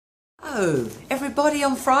Hello, everybody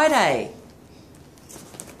on Friday.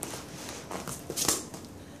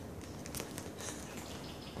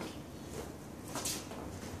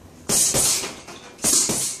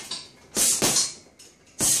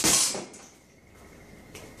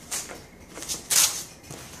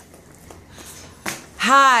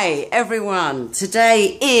 Hi, everyone.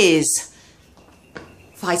 Today is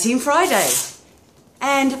Fighting Friday.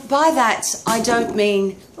 And by that, I don't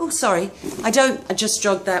mean, I just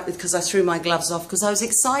jogged that because I threw my gloves off because I was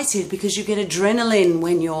excited because you get adrenaline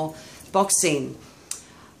when you're boxing.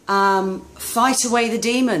 Fight away the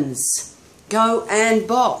demons. Go and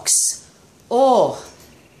box. Or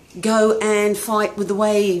go and fight with the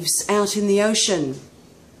waves out in the ocean.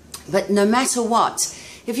 But no matter what,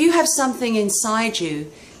 if you have something inside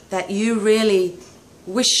you that you really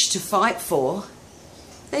wish to fight for,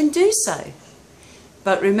 then do so.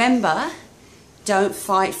 But remember, don't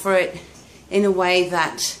fight for it in a way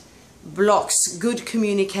that blocks good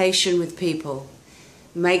communication with people.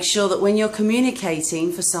 Make sure that when you're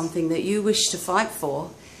communicating for something that you wish to fight for,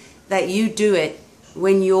 that you do it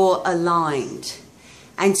when you're aligned.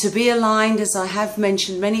 And to be aligned, as I have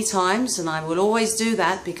mentioned many times, and I will always do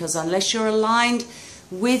that, because unless you're aligned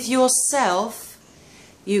with yourself,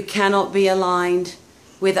 you cannot be aligned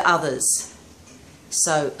with others.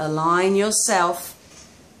 So align yourself.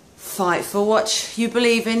 Fight for what you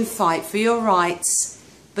believe in, fight for your rights,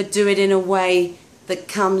 but do it in a way that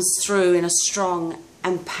comes through in a strong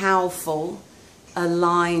and powerful,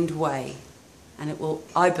 aligned way. And it will,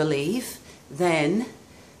 I believe, then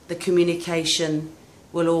the communication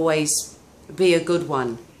will always be a good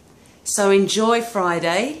one. So enjoy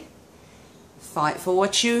Friday. Fight for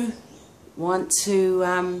what you want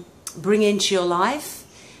to bring into your life.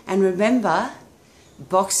 And remember,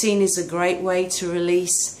 boxing is a great way to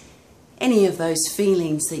release any of those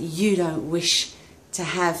feelings that you don't wish to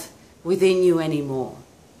have within you anymore.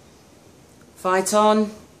 Fight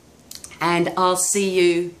on, and I'll see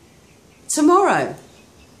you tomorrow.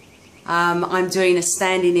 I'm doing a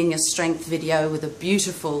Standing in Your Strength video with a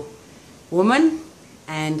beautiful woman,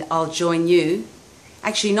 and I'll join you,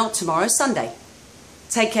 actually not tomorrow, Sunday.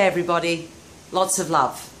 Take care, everybody. Lots of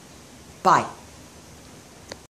love. Bye.